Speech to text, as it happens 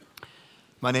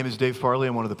My name is Dave Farley.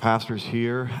 I'm one of the pastors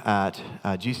here at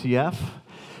GCF.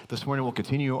 This morning we'll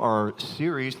continue our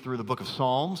series through the book of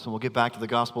Psalms, and we'll get back to the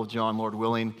Gospel of John, Lord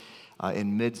willing,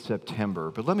 in mid-September.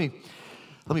 But let me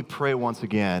pray once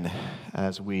again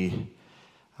as we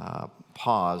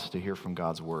pause to hear from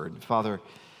God's word. Father,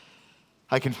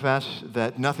 I confess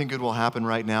that nothing good will happen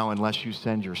right now unless you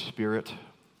send your Spirit.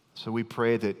 So we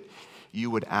pray that you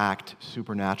would act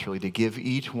supernaturally to give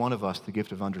each one of us the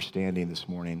gift of understanding this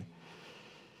morning.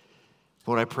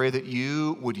 Lord, I pray that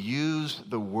you would use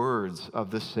the words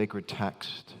of this sacred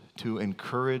text to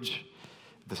encourage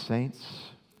the saints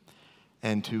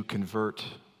and to convert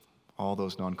all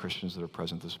those non-Christians that are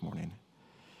present this morning.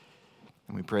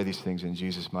 And we pray these things in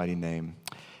Jesus' mighty name.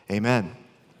 Amen.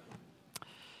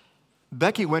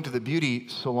 Becky went to the beauty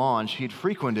salon she'd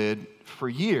frequented for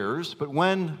years, but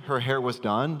when her hair was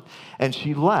done and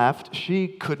she left, she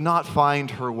could not find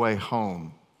her way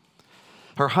home.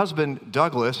 Her husband,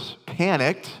 Douglas,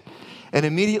 panicked and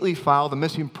immediately filed a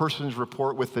missing persons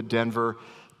report with the Denver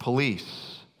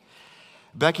police.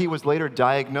 Becky was later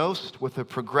diagnosed with a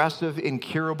progressive,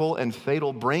 incurable, and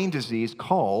fatal brain disease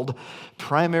called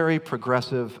primary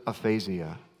progressive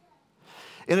aphasia.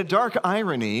 In a dark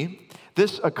irony,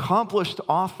 this accomplished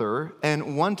author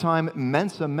and one-time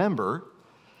Mensa member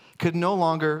could no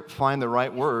longer find the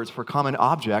right words for common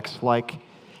objects like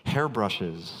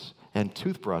hairbrushes and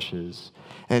toothbrushes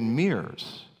and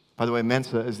mirrors. By the way,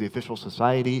 Mensa is the official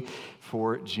society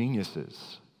for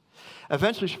geniuses.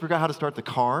 Eventually, she forgot how to start the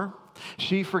car.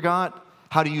 She forgot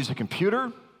how to use a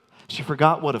computer. She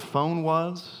forgot what a phone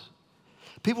was.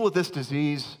 People with this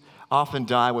disease often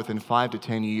die within 5 to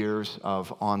 10 years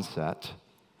of onset.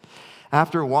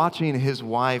 After watching his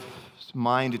wife's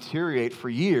mind deteriorate for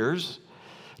years,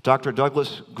 Dr.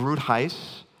 Douglas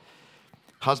Groothuis,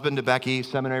 husband to Becky,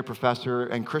 seminary professor,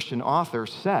 and Christian author,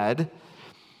 said,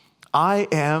 "I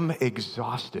am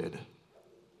exhausted.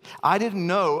 I didn't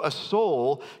know a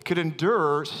soul could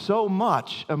endure so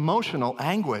much emotional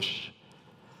anguish.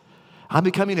 I'm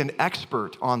becoming an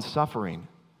expert on suffering.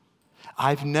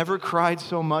 I've never cried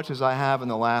so much as I have in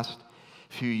the last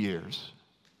few years."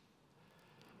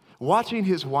 Watching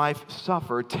his wife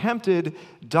suffer tempted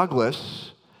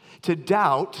Douglas to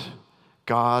doubt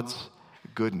God's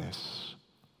goodness.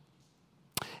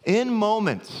 In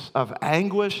moments of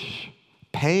anguish,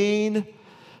 pain,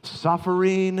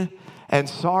 suffering, and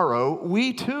sorrow,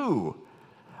 we too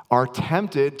are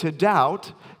tempted to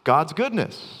doubt God's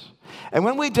goodness. And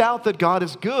when we doubt that God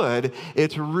is good,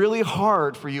 it's really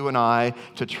hard for you and I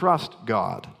to trust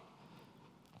God.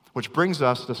 Which brings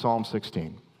us to Psalm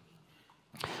 16.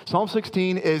 Psalm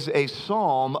 16 is a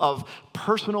psalm of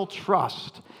personal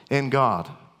trust in God.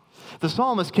 The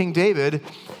psalmist, King David,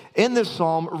 in this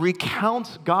psalm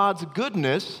recounts God's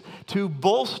goodness to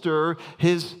bolster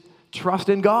his trust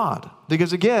in God.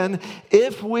 Because again,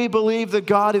 if we believe that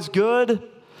God is good,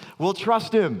 we'll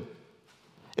trust him.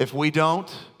 If we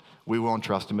don't, we won't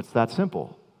trust him. It's that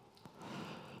simple.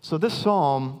 So this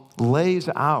psalm lays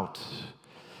out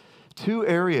two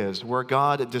areas where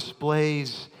God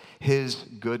displays his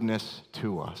goodness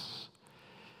to us.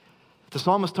 The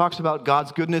psalmist talks about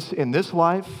God's goodness in this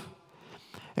life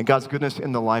and God's goodness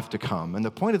in the life to come. And the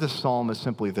point of this psalm is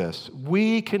simply this: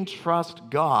 we can trust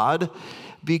God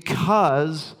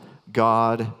because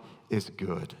God is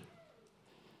good.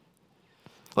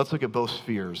 Let's look at both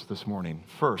spheres this morning.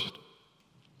 First,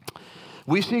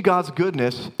 we see God's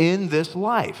goodness in this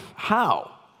life. How?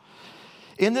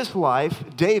 In this life,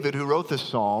 David, who wrote this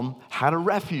psalm, had a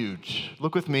refuge.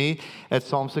 Look with me at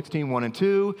Psalm 16, 1 and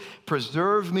 2.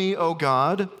 "Preserve me, O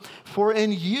God, for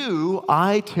in you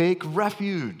I take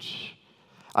refuge.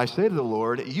 I say to the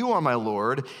Lord, you are my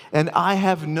Lord, and I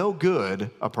have no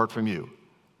good apart from you."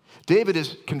 David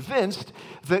is convinced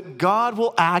that God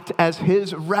will act as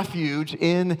his refuge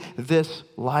in this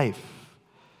life.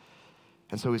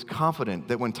 And so he's confident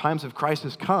that when times of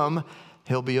crisis come,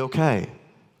 he'll be okay.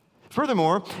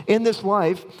 Furthermore, in this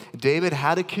life, David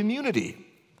had a community.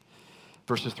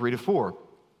 Verses 3 to 4,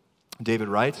 David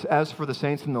writes, "As for the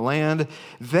saints in the land,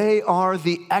 they are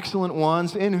the excellent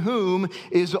ones in whom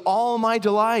is all my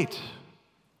delight.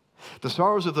 The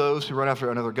sorrows of those who run after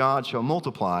another god shall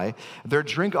multiply. Their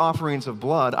drink offerings of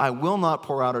blood I will not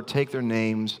pour out or take their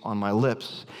names on my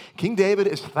lips." King David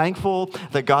is thankful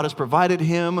that God has provided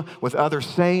him with other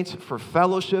saints for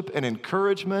fellowship and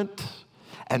encouragement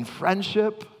and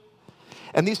friendship.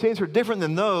 And these saints are different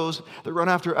than those that run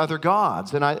after other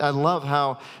gods. And I love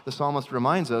how the psalmist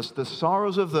reminds us, the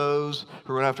sorrows of those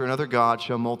who run after another god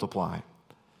shall multiply.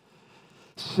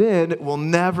 Sin will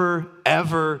never,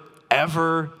 ever,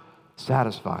 ever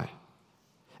satisfy.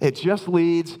 It just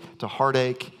leads to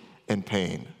heartache and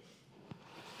pain.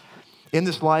 In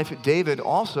this life, David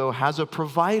also has a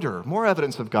provider, more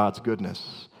evidence of God's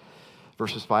goodness.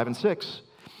 Verses 5 and 6.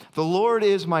 The Lord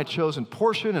is my chosen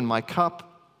portion and my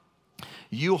cup.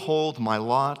 You hold my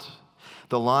lot.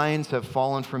 The lines have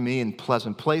fallen for me in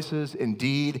pleasant places.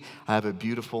 Indeed, I have a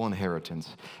beautiful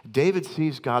inheritance. David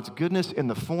sees God's goodness in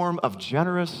the form of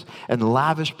generous and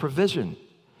lavish provision.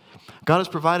 God has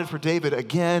provided for David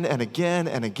again and again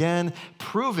and again,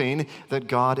 proving that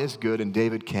God is good and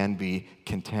David can be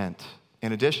content.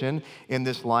 In addition, in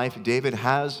this life, David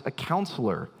has a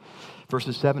counselor.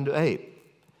 Verses 7 to 8.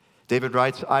 David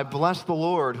writes, I bless the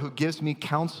Lord who gives me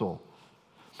counsel.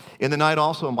 In the night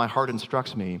also my heart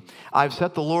instructs me. I've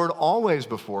set the Lord always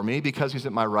before me because he's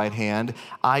at my right hand.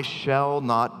 I shall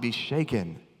not be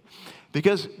shaken.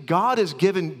 Because God has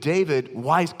given David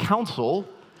wise counsel,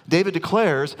 David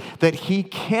declares that he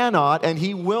cannot and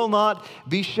he will not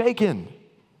be shaken.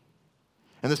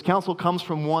 And this counsel comes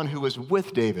from one who is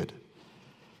with David.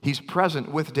 He's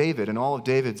present with David in all of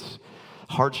David's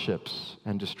hardships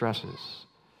and distresses.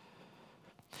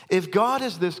 If God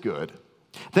is this good,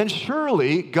 then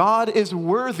surely God is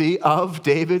worthy of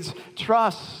David's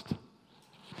trust.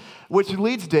 Which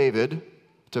leads David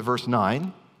to verse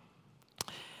 9.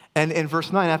 And in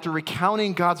verse 9, after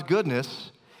recounting God's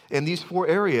goodness in these four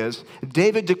areas,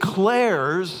 David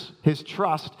declares his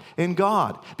trust in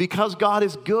God. Because God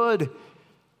is good,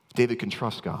 David can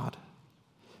trust God.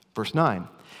 Verse 9,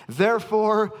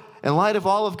 therefore, in light of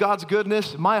all of God's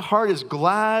goodness, my heart is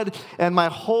glad and my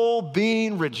whole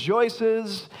being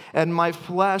rejoices and my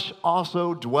flesh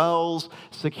also dwells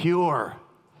secure.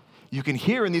 You can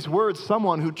hear in these words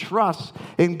someone who trusts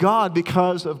in God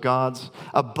because of God's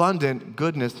abundant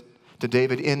goodness to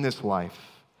David in this life.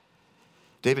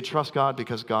 David trusts God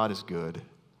because God is good.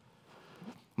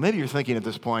 Maybe you're thinking at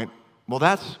this point, well,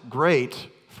 that's great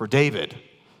for David,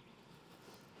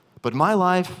 but my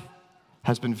life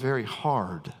has been very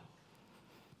hard.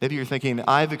 Maybe you're thinking,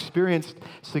 I've experienced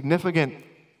significant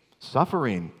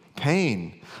suffering,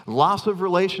 pain, loss of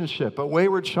relationship, a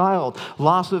wayward child,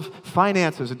 loss of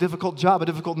finances, a difficult job, a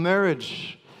difficult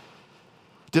marriage,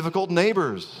 difficult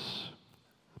neighbors.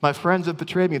 My friends have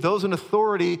betrayed me. Those in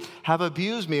authority have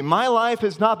abused me. My life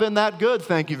has not been that good,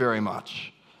 thank you very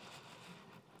much.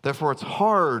 Therefore, it's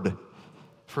hard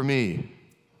for me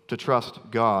to trust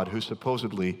God, who's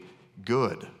supposedly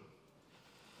good.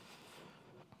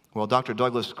 Well, Dr.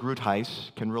 Douglas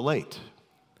Groothuis can relate.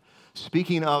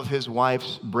 Speaking of his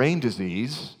wife's brain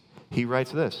disease, he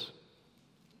writes this.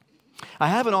 I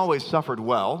haven't always suffered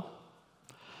well.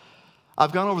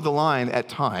 I've gone over the line at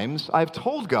times. I've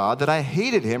told God that I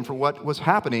hated him for what was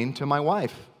happening to my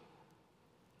wife.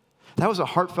 That was a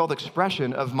heartfelt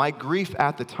expression of my grief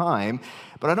at the time,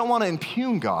 but I don't want to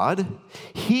impugn God.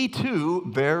 He too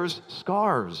bears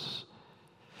scars,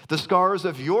 the scars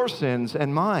of your sins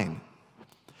and mine.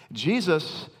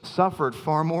 Jesus suffered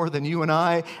far more than you and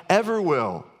I ever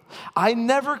will. I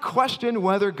never questioned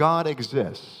whether God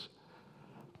exists,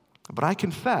 but I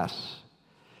confess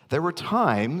there were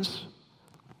times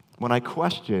when I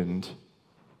questioned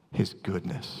his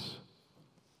goodness.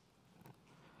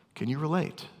 Can you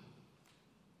relate?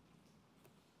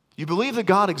 You believe that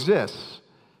God exists.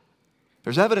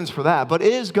 There's evidence for that, but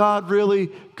is God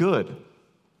really good?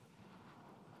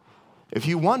 If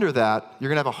you wonder that, you're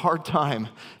going to have a hard time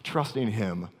trusting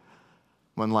him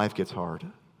when life gets hard.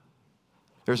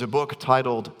 There's a book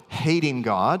titled Hating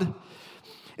God,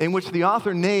 in which the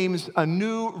author names a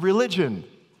new religion.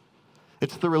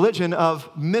 It's the religion of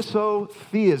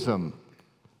misotheism.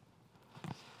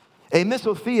 A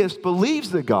misotheist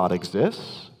believes that God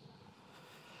exists,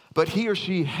 but he or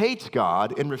she hates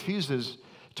God and refuses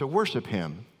to worship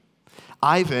him.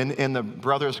 Ivan in the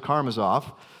Brothers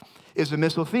Karamazov is a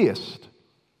misotheist.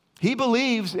 He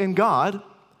believes in God,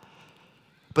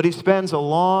 but he spends a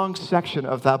long section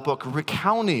of that book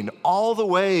recounting all the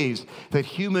ways that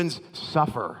humans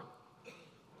suffer.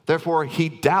 Therefore, he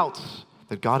doubts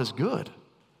that God is good.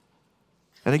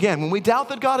 And again, when we doubt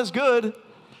that God is good,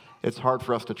 it's hard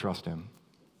for us to trust him.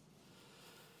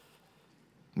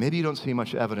 Maybe you don't see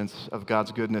much evidence of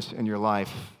God's goodness in your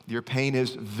life. Your pain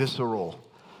is visceral.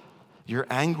 Your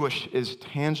anguish is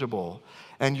tangible.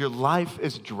 And your life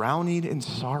is drowning in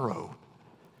sorrow.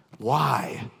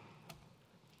 Why?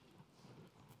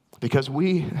 Because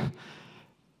we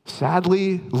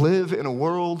sadly live in a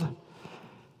world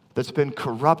that's been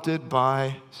corrupted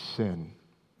by sin.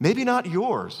 Maybe not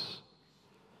yours,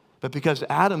 but because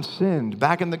Adam sinned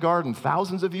back in the garden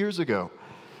thousands of years ago.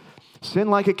 Sin,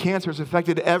 like a cancer, has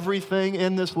affected everything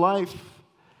in this life.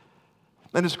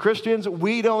 And as Christians,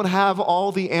 we don't have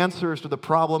all the answers to the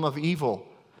problem of evil,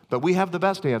 But we have the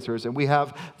best answers, and we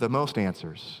have the most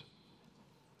answers.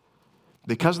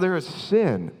 Because there is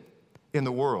sin in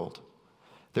the world,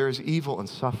 there is evil and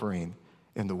suffering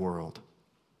in the world.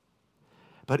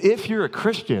 But if you're a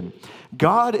Christian,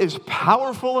 God is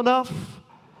powerful enough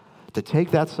to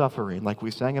take that suffering, like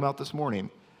we sang about this morning,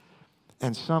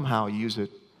 and somehow use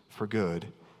it for good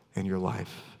in your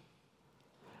life.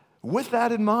 With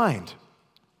that in mind,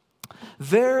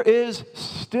 there is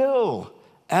still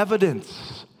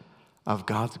evidence of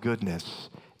God's goodness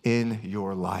in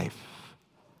your life.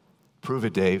 Prove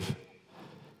it, Dave.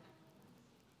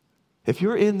 If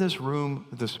you're in this room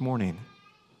this morning,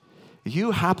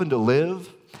 you happen to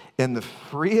live in the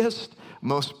freest,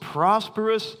 most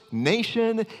prosperous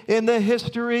nation in the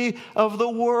history of the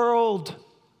world.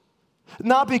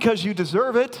 Not because you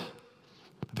deserve it,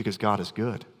 but because God is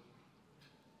good.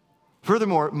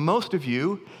 Furthermore, most of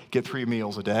you get 3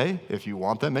 meals a day if you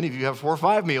want them. Many of you have 4 or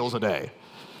 5 meals a day.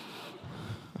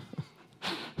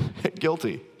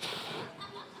 Guilty.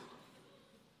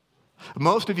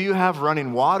 Most of you have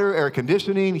running water, air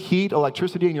conditioning, heat,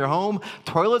 electricity in your home,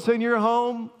 toilets in your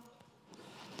home.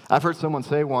 I've heard someone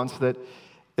say once that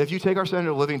if you take our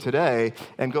standard of living today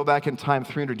and go back in time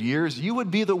 300 years, you would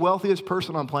be the wealthiest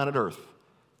person on planet Earth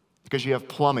because you have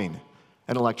plumbing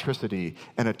and electricity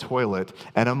and a toilet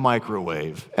and a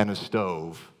microwave and a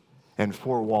stove and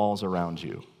 4 walls around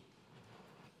you.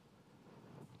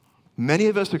 Many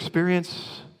of us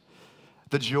experience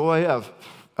the joy of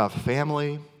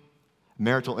family,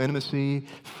 marital intimacy,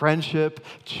 friendship,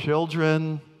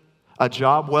 children, a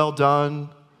job well done,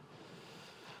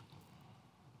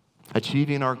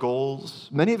 achieving our goals.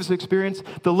 Many of us experience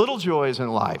the little joys in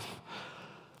life.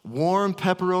 Warm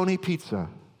pepperoni pizza,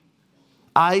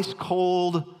 ice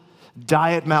cold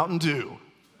Diet Mountain Dew,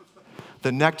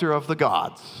 the nectar of the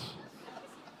gods.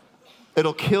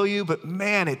 It'll kill you, but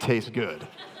man, it tastes good.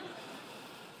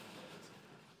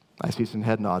 I see some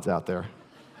head nods out there.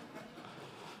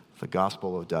 The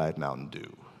gospel of Diet Mountain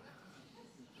Dew.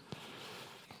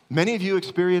 Many of you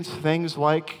experience things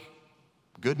like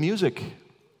good music.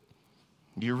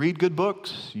 You read good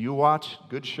books. You watch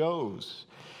good shows.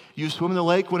 You swim in the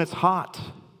lake when it's hot.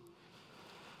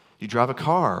 You drive a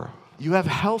car. You have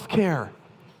health care.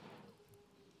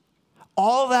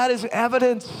 All that is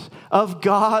evidence of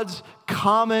God's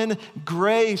common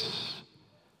grace.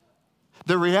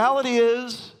 The reality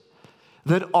is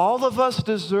that all of us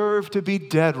deserve to be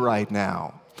dead right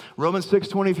now. Romans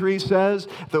 6:23 says,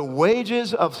 the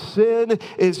wages of sin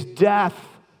is death.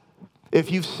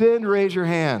 If you've sinned, raise your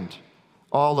hand.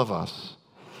 All of us.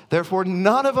 Therefore,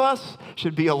 none of us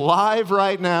should be alive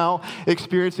right now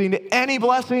experiencing any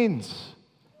blessings.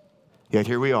 Yet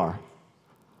here we are,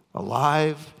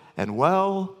 alive and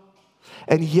well.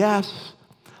 And yes,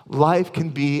 life can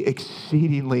be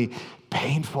exceedingly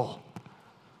painful.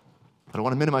 I don't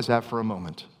want to minimize that for a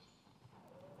moment.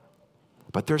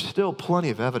 But there's still plenty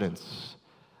of evidence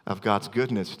of God's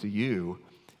goodness to you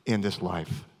in this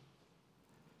life.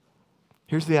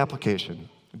 Here's the application.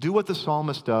 Do what the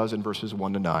psalmist does in verses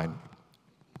 1-9.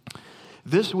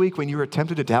 This week, when you're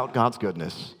tempted to doubt God's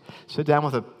goodness, sit down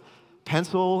with a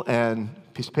pencil and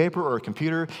piece of paper or a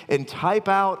computer and type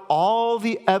out all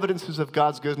the evidences of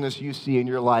God's goodness you see in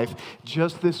your life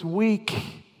just this week.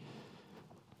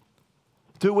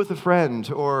 Do it with a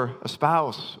friend or a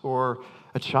spouse or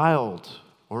a child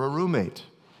or a roommate.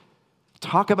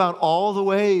 Talk about all the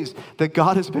ways that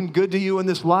God has been good to you in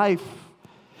this life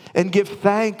and give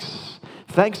thanks.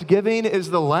 Thanksgiving is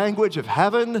the language of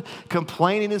heaven.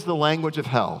 Complaining is the language of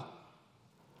hell.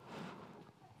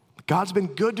 God's been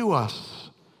good to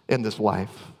us in this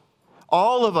life.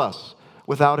 All of us,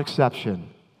 without exception.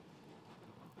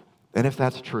 And if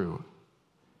that's true,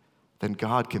 then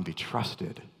God can be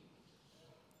trusted.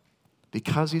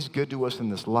 Because he's good to us in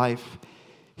this life,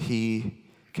 he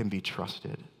can be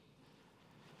trusted.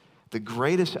 The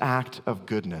greatest act of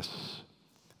goodness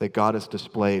that God has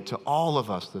displayed to all of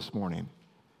us this morning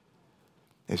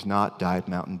is not Diet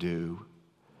Mountain Dew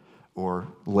or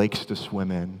lakes to swim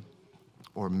in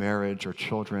or marriage or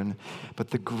children, but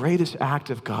the greatest act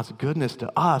of God's goodness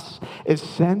to us is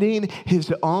sending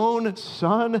his own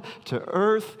Son to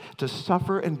earth to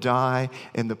suffer and die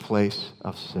in the place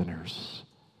of sinners.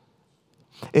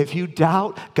 If you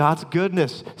doubt God's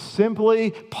goodness, simply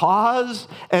pause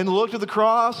and look to the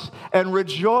cross and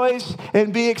rejoice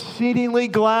and be exceedingly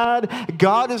glad.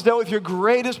 God has dealt with your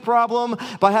greatest problem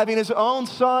by having his own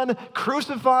Son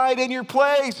crucified in your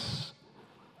place.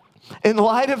 In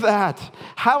light of that,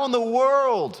 how in the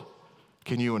world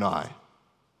can you and I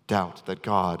doubt that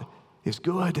God is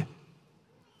good?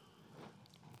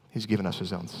 He's given us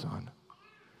his own Son.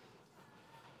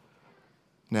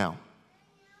 Now,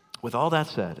 with all that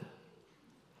said,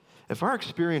 if our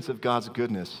experience of God's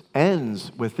goodness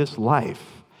ends with this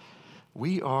life,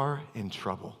 we are in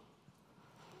trouble.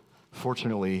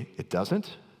 Fortunately, it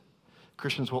doesn't.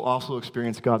 Christians will also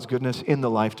experience God's goodness in the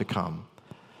life to come,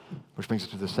 which brings us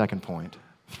to the second point.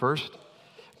 First,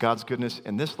 God's goodness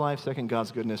in this life. Second,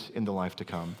 God's goodness in the life to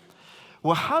come.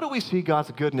 Well, how do we see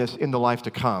God's goodness in the life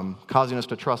to come, causing us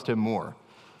to trust him more?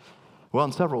 Well,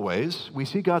 in several ways. We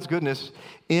see God's goodness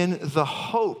in the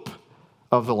hope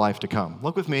of the life to come.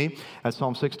 Look with me at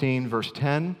Psalm 16, verse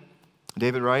 10.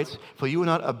 David writes, "For you will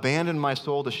not abandon my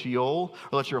soul to Sheol,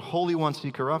 or let your Holy One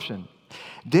see corruption."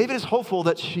 David is hopeful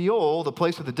that Sheol, the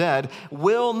place of the dead,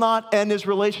 will not end his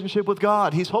relationship with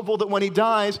God. He's hopeful that when he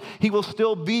dies, he will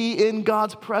still be in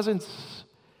God's presence.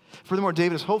 Furthermore,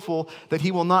 David is hopeful that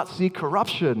he will not see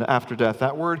corruption after death.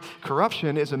 That word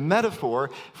corruption is a metaphor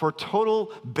for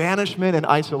total banishment and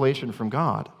isolation from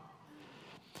God.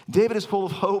 David is full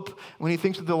of hope when he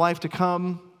thinks of the life to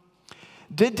come.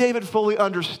 Did David fully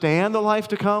understand the life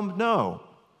to come? No.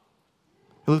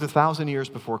 He lived 1,000 years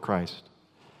before Christ.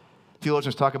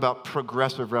 Theologians talk about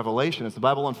progressive revelation. As the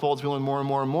Bible unfolds, we learn more and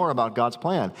more and more about God's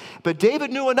plan. But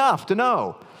David knew enough to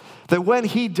know that when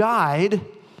he died,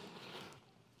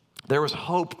 there was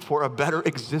hope for a better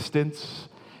existence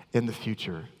in the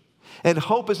future. And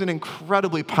hope is an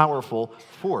incredibly powerful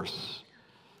force.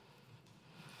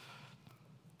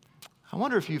 I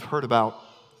wonder if you've heard about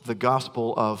the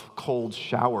gospel of cold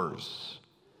showers.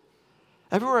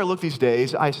 Everywhere I look these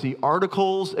days, I see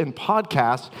articles and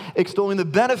podcasts extolling the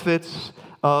benefits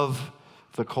of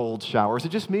the cold shower. Is it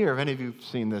just me, or have any of you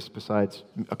seen this besides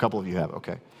a couple of you have?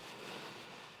 Okay.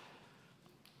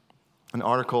 An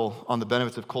article on the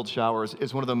benefits of cold showers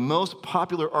is one of the most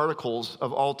popular articles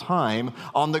of all time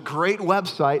on the great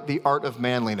website, The Art of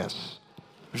Manliness,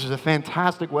 which is a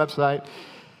fantastic website.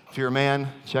 If you're a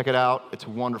man, check it out. It's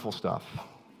wonderful stuff.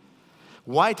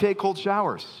 Why take cold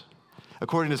showers?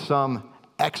 According to some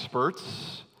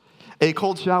experts, a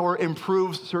cold shower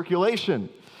improves circulation,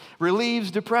 relieves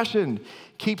depression,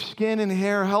 keeps skin and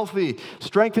hair healthy,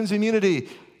 strengthens immunity,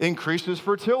 increases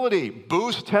fertility,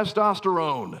 boosts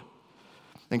testosterone,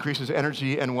 increases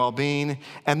energy and well-being.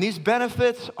 And these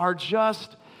benefits are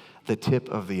just the tip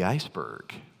of the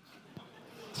iceberg.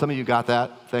 Some of you got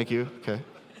that? Thank you. Okay,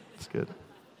 that's good.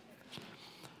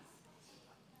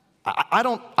 I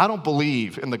don't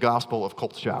believe in the gospel of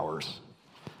cold showers.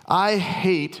 I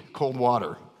hate cold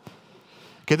water.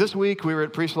 Okay, this week we were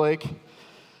at Priest Lake,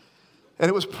 and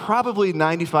it was probably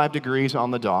 95 degrees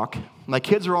on the dock. My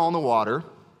kids are all in the water.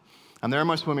 I'm there in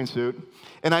my swimming suit,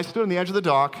 and I stood on the edge of the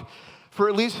dock for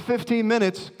at least 15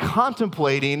 minutes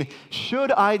contemplating,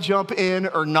 should I jump in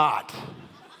or not?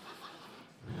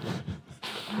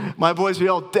 My boys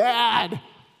yelled, "Dad,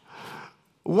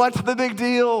 what's the big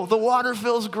deal? The water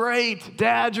feels great.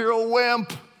 Dad, you're a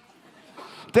wimp.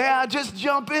 Dad, just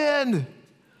jump in."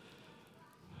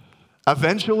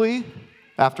 Eventually,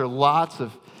 after lots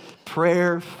of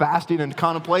prayer, fasting, and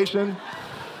contemplation,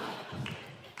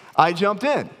 I jumped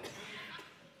in.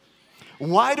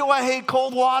 Why do I hate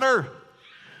cold water?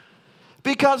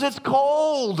 Because it's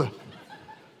cold.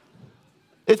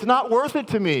 It's not worth it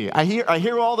to me. I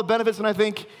hear all the benefits and I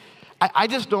think, I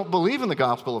just don't believe in the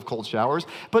gospel of cold showers,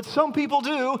 but some people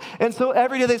do, and so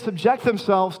every day they subject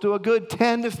themselves to a good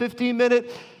 10 to 15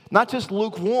 minute, not just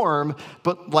lukewarm,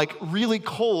 but like really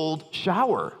cold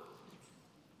shower.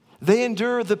 They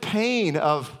endure the pain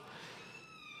of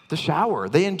the shower.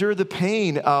 They endure the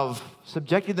pain of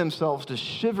subjecting themselves to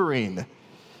shivering,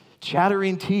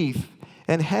 chattering teeth,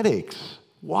 and headaches.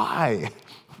 Why?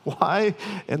 Why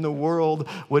in the world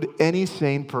would any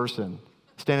sane person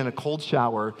stand in a cold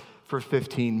shower for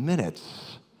 15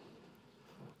 minutes?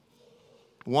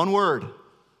 One word: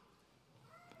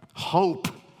 hope.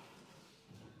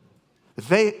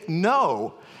 They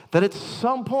know that at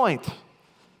some point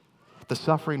the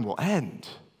suffering will end.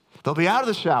 They'll be out of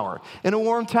the shower in a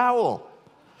warm towel.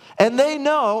 And they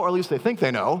know, or at least they think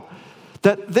they know,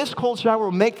 that this cold shower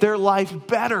will make their life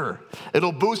better.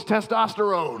 It'll boost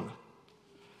testosterone.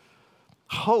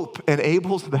 Hope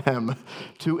enables them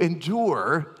to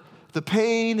endure the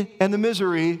pain and the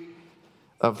misery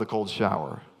of the cold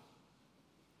shower.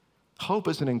 Hope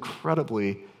is an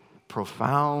incredibly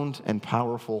profound and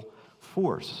powerful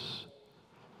force.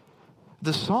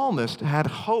 The psalmist had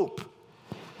hope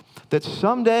that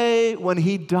someday when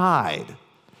he died,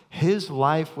 his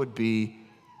life would be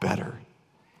better.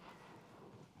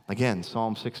 Again,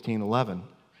 Psalm 16:11.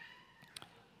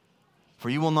 "For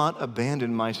you will not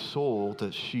abandon my soul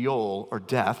to Sheol or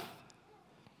death,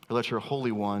 or let your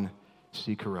Holy One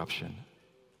see corruption."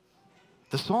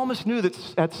 The psalmist knew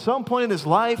that at some point in his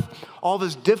life, all of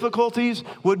his difficulties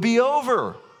would be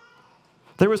over.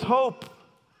 There was hope.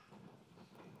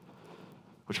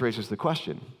 Which raises the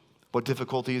question, what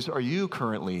difficulties are you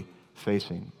currently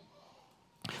facing?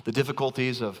 The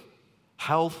difficulties of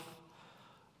health,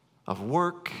 of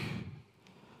work,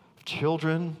 of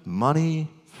children, money,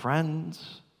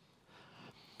 friends.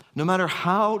 No matter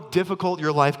how difficult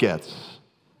your life gets,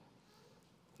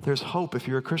 there's hope if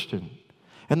you're a Christian.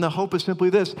 And the hope is simply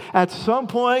this: at some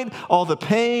point, all the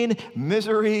pain,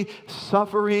 misery,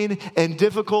 suffering, and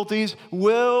difficulties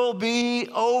will be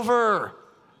over.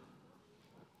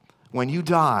 When you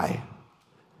die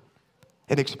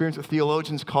and experience what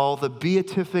theologians call the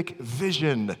beatific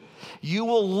vision, you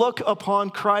will look upon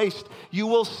Christ, you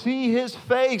will see his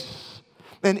face,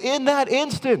 and in that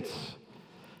instant,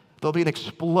 there'll be an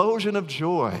explosion of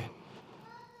joy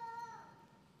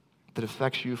that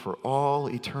affects you for all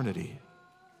eternity.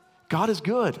 God is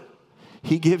good.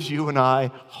 He gives you and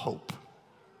I hope.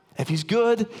 If he's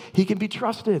good, he can be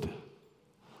trusted.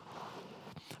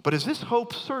 But is this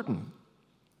hope certain?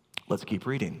 Let's keep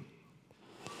reading.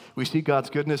 We see God's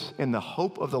goodness in the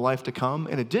hope of the life to come.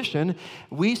 In addition,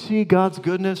 we see God's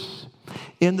goodness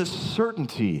in the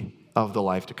certainty of the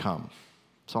life to come.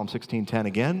 Psalm 16:10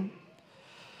 again.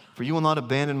 For you will not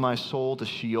abandon my soul to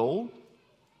Sheol,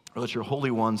 or let your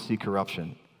Holy One see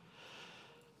corruption.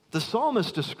 The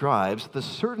psalmist describes the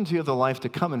certainty of the life to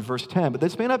come in verse 10, but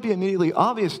this may not be immediately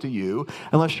obvious to you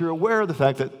unless you're aware of the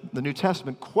fact that the New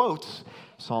Testament quotes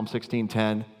Psalm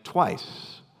 16:10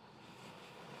 twice.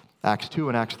 Acts 2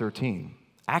 and Acts 13.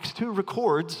 Acts 2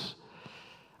 records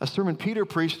a sermon Peter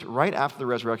preached right after the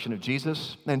resurrection of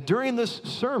Jesus, and during this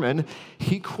sermon,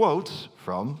 he quotes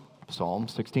from Psalm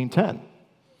 16:10.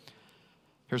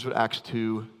 Here's what Acts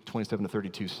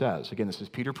 2:27-32 says. Again, this is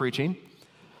Peter preaching.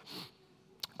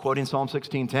 Quoting Psalm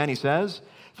 16:10, he says,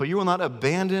 "For you will not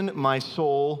abandon my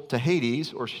soul to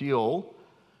Hades," or Sheol,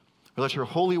 "or let your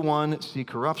Holy One see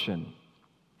corruption.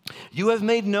 You have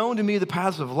made known to me the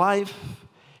paths of life.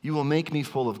 You will make me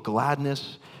full of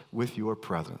gladness with your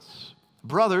presence.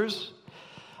 Brothers,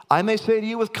 I may say to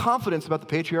you with confidence about the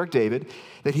patriarch David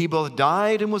that he both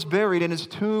died and was buried, and his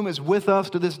tomb is with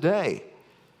us to this day.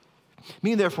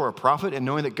 Being therefore a prophet, and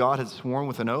knowing that God had sworn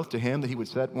with an oath to him that he would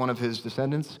set one of his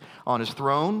descendants on his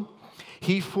throne,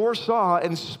 he foresaw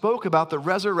and spoke about the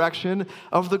resurrection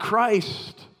of the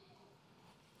Christ,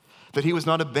 that he was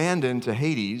not abandoned to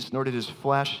Hades, nor did his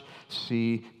flesh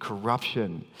see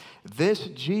corruption. This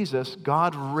Jesus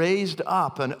God raised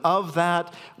up, and of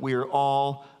that we are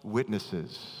all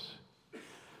witnesses."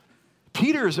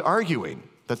 Peter is arguing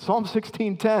that Psalm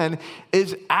 16:10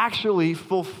 is actually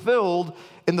fulfilled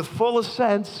in the fullest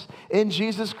sense in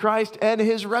Jesus Christ and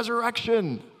his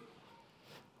resurrection.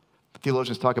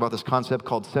 Theologians talk about this concept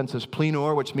called sensus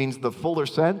plenor, which means the fuller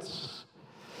sense.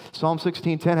 Psalm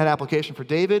 16:10 had application for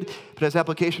David, but has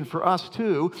application for us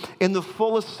too. In the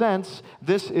fullest sense,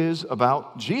 this is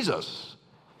about Jesus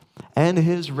and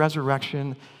his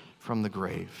resurrection from the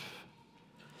grave.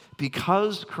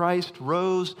 Because Christ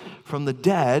rose from the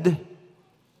dead,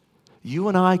 you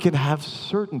and I can have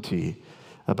certainty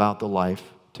about the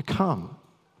life to come.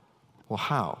 Well,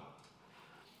 how?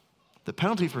 The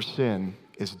penalty for sin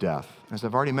is death. As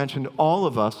I've already mentioned, all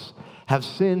of us have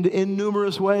sinned in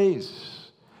numerous ways.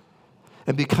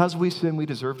 And because we sin, we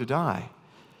deserve to die.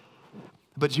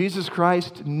 But Jesus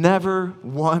Christ never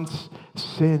once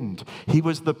sinned. He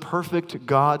was the perfect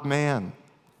God-man.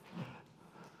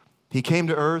 He came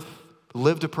to earth,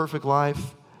 lived a perfect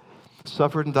life,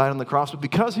 suffered and died on the cross. But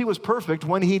because he was perfect,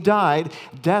 when he died,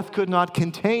 death could not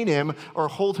contain him or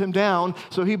hold him down,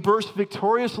 so he burst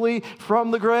victoriously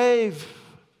from the grave.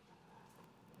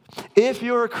 If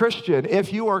you're a Christian,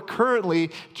 if you are currently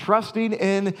trusting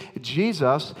in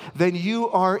Jesus, then you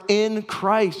are in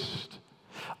Christ.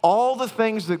 All the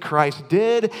things that Christ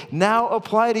did now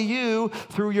apply to you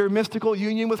through your mystical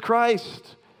union with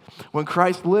Christ. When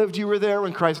Christ lived, you were there.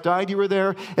 When Christ died, you were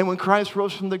there. And when Christ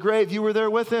rose from the grave, you were there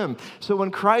with him. So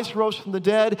when Christ rose from the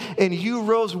dead and you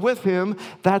rose with him,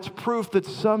 that's proof that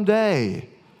someday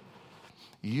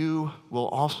you will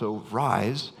also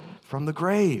rise from the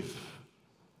grave.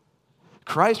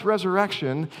 Christ's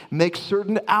resurrection makes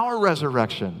certain our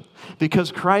resurrection.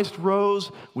 Because Christ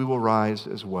rose, we will rise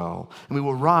as well. And we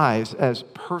will rise as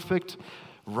perfect,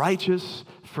 righteous,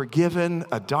 forgiven,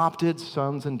 adopted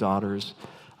sons and daughters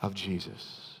of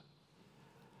Jesus.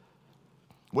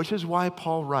 Which is why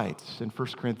Paul writes in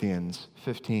 1 Corinthians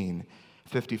 15,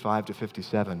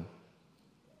 55-57,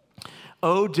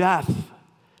 "O death,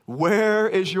 where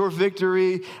is your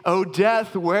victory? O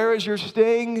death, where is your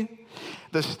sting?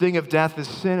 The sting of death is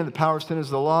sin, and the power of sin is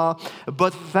the law.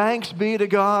 But thanks be to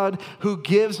God who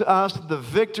gives us the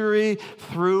victory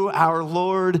through our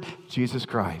Lord Jesus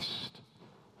Christ.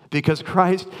 Because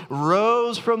Christ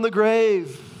rose from the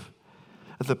grave,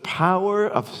 the power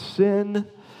of sin,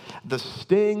 the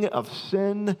sting of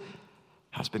sin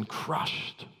has been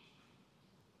crushed.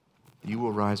 You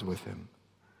will rise with him.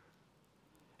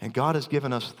 And God has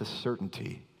given us the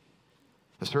certainty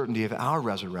of our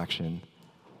resurrection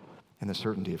and the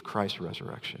certainty of Christ's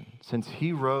resurrection. Since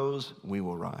he rose, we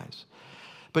will rise.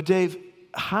 But Dave,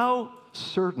 how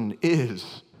certain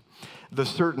is the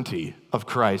certainty of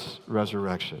Christ's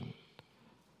resurrection?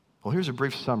 Well, here's a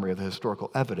brief summary of the historical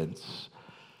evidence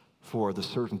for the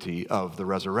certainty of the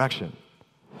resurrection.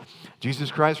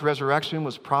 Jesus Christ's resurrection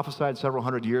was prophesied several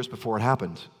hundred years before it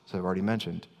happened, as I've already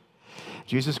mentioned.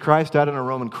 Jesus Christ died on a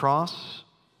Roman cross.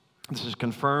 This is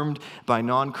confirmed by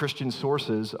non-Christian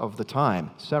sources of the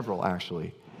time, several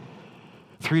actually.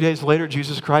 3 days later,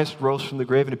 Jesus Christ rose from the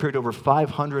grave and appeared to over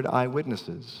 500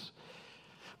 eyewitnesses.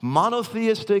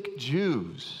 Monotheistic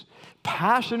Jews,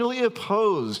 passionately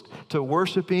opposed to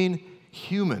worshiping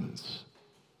humans,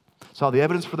 saw the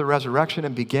evidence for the resurrection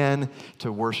and began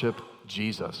to worship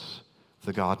Jesus,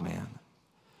 the God-man.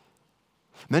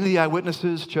 Many of the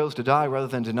eyewitnesses chose to die rather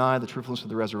than deny the truthfulness of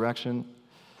the resurrection.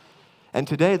 And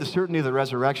today, the certainty of the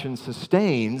resurrection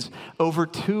sustains over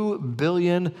 2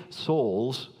 billion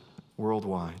souls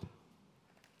worldwide.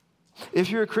 If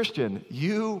you're a Christian,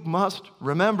 you must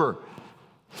remember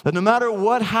that no matter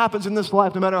what happens in this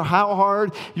life, no matter how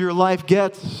hard your life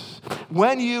gets,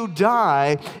 when you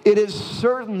die, it is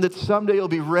certain that someday you'll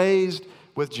be raised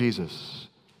with Jesus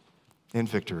in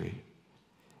victory.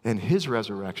 And his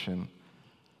resurrection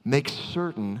makes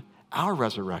certain our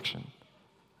resurrection.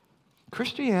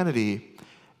 Christianity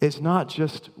is not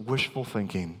just wishful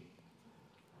thinking,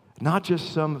 not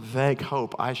just some vague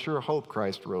hope. I sure hope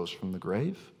Christ rose from the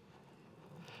grave.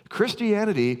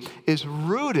 Christianity is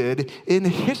rooted in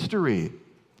history.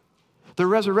 The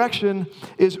resurrection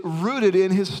is rooted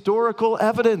in historical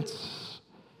evidence.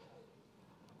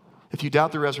 If you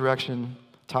doubt the resurrection,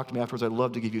 talk to me afterwards. I'd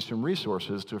love to give you some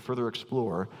resources to further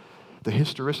explore the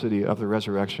historicity of the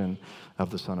resurrection of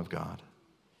the Son of God.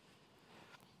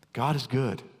 God is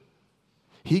good.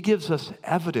 He gives us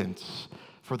evidence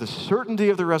for the certainty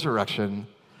of the resurrection.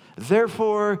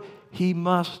 Therefore, he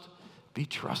must be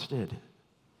trusted.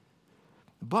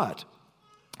 But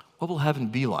what will heaven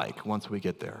be like once we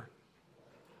get there?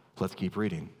 Let's keep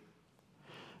reading.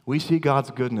 We see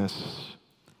God's goodness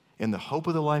in the hope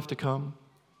of the life to come.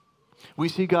 We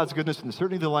see God's goodness in the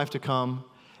certainty of the life to come.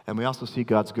 And we also see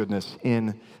God's goodness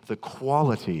in the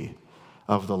quality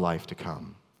of the life to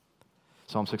come.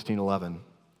 Psalm 16:11,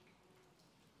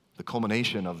 the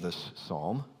culmination of this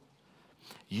psalm.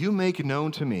 You make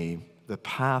known to me the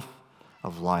path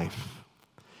of life.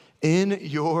 In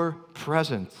your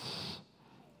presence,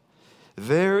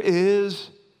 there is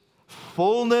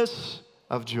fullness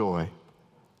of joy.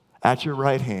 At your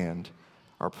right hand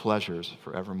are pleasures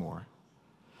forevermore.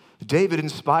 David,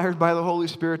 inspired by the Holy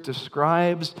Spirit,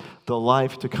 describes the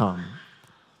life to come.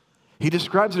 He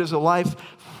describes it as a life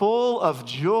full of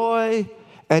joy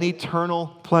and eternal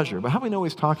pleasure. But how do we know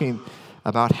he's talking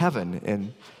about heaven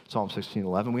in Psalm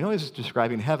 16:11? We know he's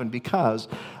describing heaven because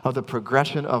of the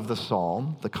progression of the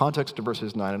psalm, the context of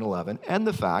verses 9 and 11, and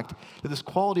the fact that this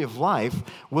quality of life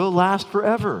will last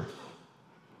forever.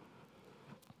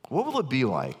 What will it be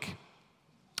like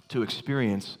to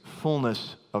experience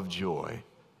fullness of joy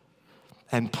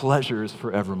and pleasures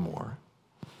forevermore?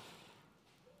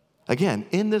 Again,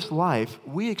 in this life,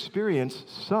 we experience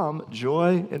some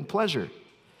joy and pleasure.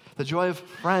 The joy of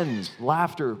friends,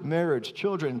 laughter, marriage,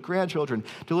 children, grandchildren,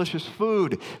 delicious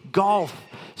food, golf,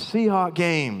 Seahawk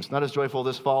games. Not as joyful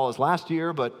this fall as last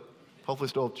year, but hopefully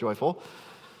still joyful.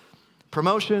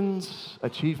 Promotions,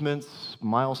 achievements,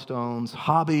 milestones,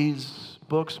 hobbies,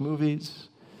 books, movies.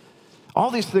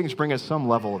 All these things bring us some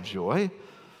level of joy.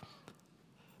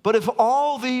 But if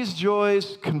all these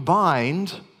joys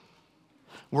combined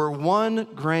were one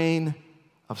grain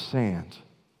of sand,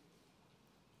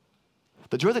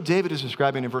 the joy that David is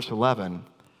describing in verse 11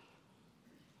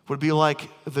 would be like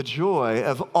the joy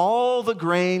of all the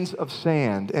grains of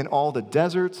sand and all the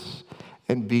deserts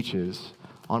and beaches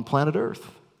on planet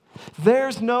Earth.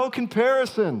 There's no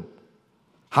comparison.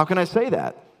 How can I say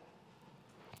that?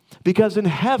 Because in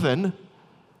heaven,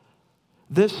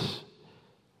 this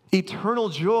eternal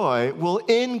joy will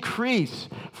increase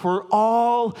for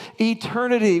all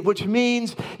eternity, which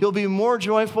means you'll be more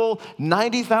joyful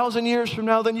 90,000 years from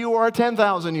now than you are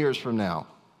 10,000 years from now.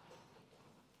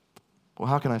 Well,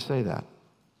 how can I say that?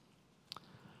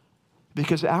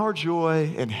 Because our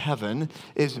joy in heaven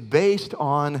is based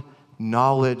on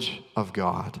knowledge of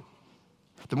God.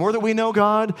 The more that we know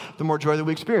God, the more joy that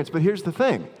we experience. But here's the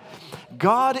thing.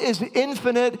 God is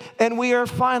infinite and we are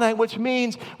finite, which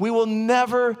means we will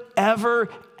never, ever,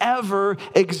 ever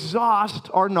exhaust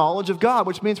our knowledge of God,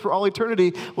 which means for all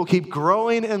eternity, we'll keep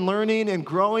growing and learning and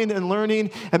growing and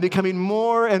learning and becoming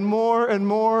more and more and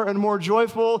more and more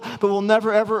joyful, but we'll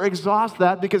never, ever exhaust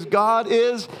that because God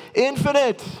is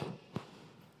infinite.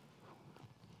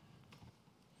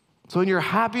 So in your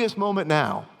happiest moment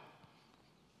now,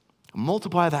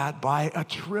 multiply that by 1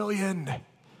 trillion.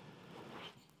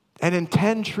 And in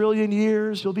 10 trillion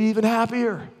years, you'll be even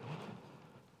happier.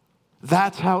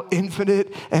 That's how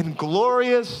infinite and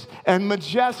glorious and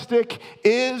majestic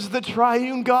is the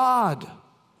triune God.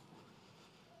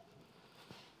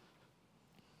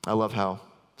 I love how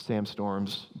Sam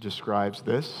Storms describes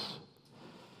this.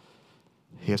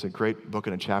 He has a great book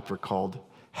and a chapter called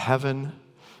Heaven,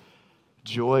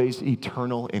 Joy's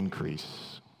Eternal Increase.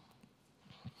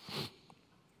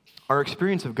 Our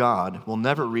experience of God will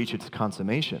never reach its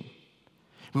consummation.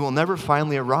 We will never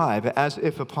finally arrive, as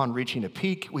if upon reaching a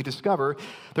peak, we discover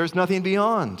there's nothing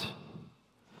beyond.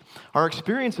 Our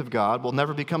experience of God will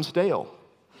never become stale.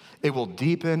 It will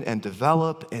deepen and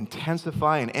develop,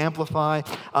 intensify and amplify,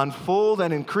 unfold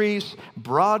and increase,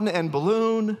 broaden and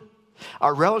balloon.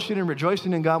 Our relishing and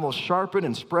rejoicing in God will sharpen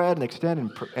and spread and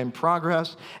extend and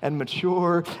progress and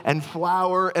mature and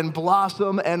flower and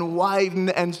blossom and widen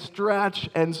and stretch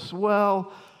and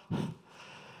swell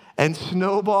and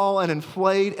snowball and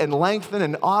inflate and lengthen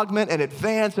and augment and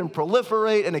advance and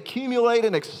proliferate and accumulate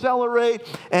and accelerate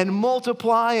and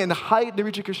multiply and heighten to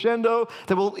reach a crescendo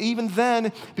that will even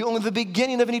then be only the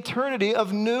beginning of an eternity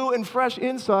of new and fresh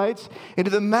insights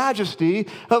into the majesty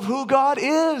of who God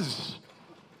is.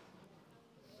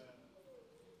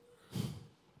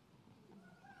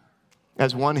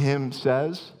 As one hymn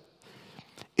says,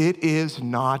 it is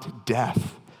not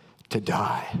death to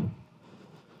die.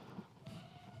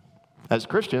 As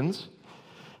Christians,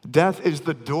 death is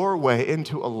the doorway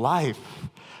into a life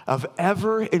of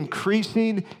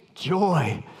ever-increasing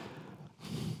joy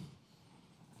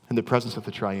in the presence of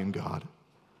the triune God.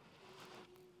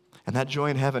 And that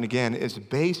joy in heaven, again, is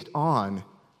based on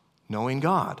knowing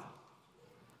God.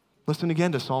 Listen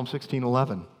again to Psalm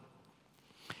 16:11.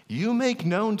 You make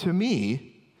known to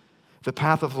me the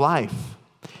path of life.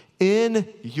 In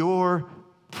your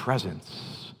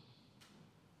presence,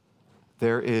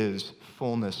 there is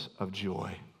fullness of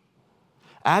joy.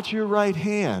 At your right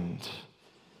hand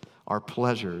are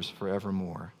pleasures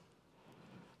forevermore.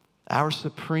 Our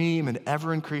supreme and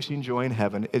ever-increasing joy in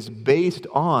heaven is based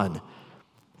on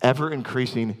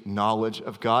ever-increasing knowledge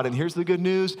of God. And here's the good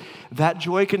news. That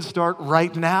joy can start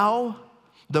right now.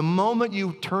 The moment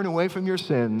you turn away from your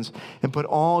sins and put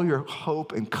all your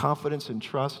hope and confidence and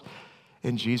trust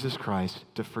in Jesus Christ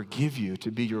to forgive you,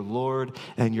 to be your Lord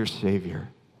and your Savior.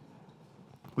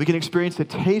 We can experience the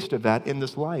taste of that in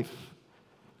this life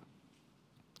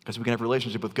because we can have a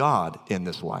relationship with God in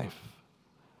this life.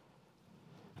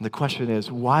 And the question is,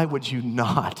 why would you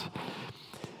not,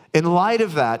 in light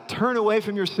of that, turn away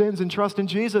from your sins and trust in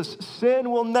Jesus? Sin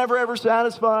will never, ever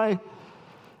satisfy.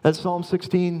 As Psalm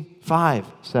 16:5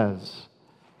 says.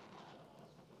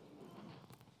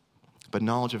 But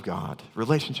knowledge of God,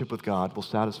 relationship with God will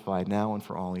satisfy now and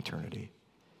for all eternity.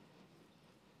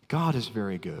 God is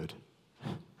very good.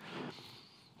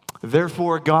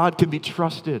 Therefore, God can be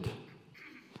trusted.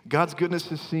 God's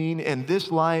goodness is seen in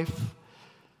this life,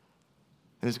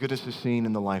 and his goodness is seen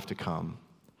in the life to come.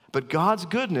 But God's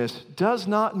goodness does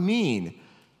not mean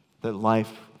that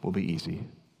life will be easy.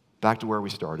 Back to where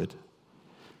we started.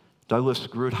 Douglas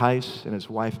Groothuis and his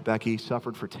wife Becky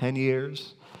suffered for 10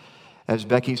 years as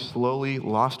Becky slowly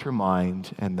lost her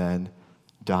mind and then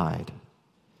died.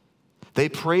 They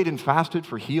prayed and fasted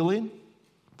for healing,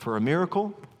 for a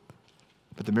miracle,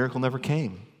 but the miracle never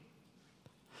came.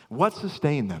 What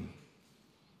sustained them?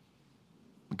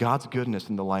 God's goodness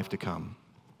in the life to come.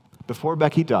 Before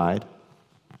Becky died,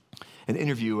 an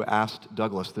interviewer asked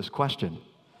Douglas this question.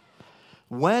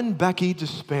 When Becky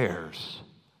despairs,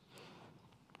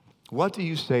 what do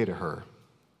you say to her?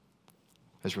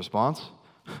 His response,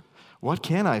 what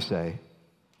can I say?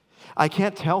 I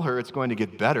can't tell her it's going to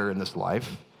get better in this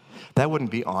life. That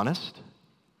wouldn't be honest.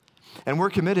 And we're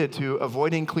committed to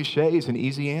avoiding cliches and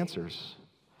easy answers.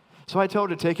 So I tell her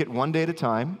to take it one day at a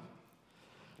time,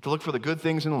 to look for the good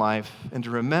things in life, and to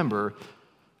remember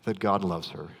that God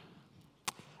loves her.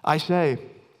 I say,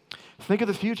 think of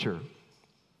the future,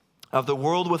 of the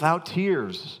world without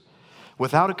tears,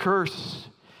 without a curse,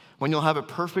 when you'll have a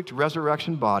perfect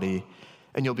resurrection body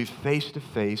and you'll be face to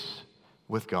face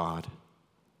with God.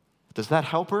 Does that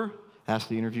help her? Asked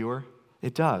the interviewer.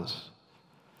 It does.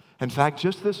 In fact,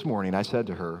 just this morning I said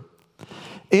to her,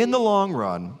 in the long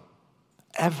run,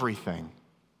 everything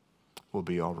will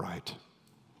be all right.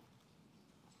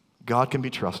 God can be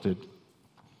trusted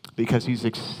because he's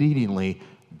exceedingly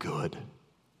good.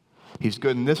 He's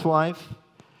good in this life,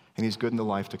 and he's good in the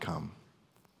life to come.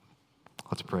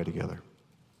 Let's pray together.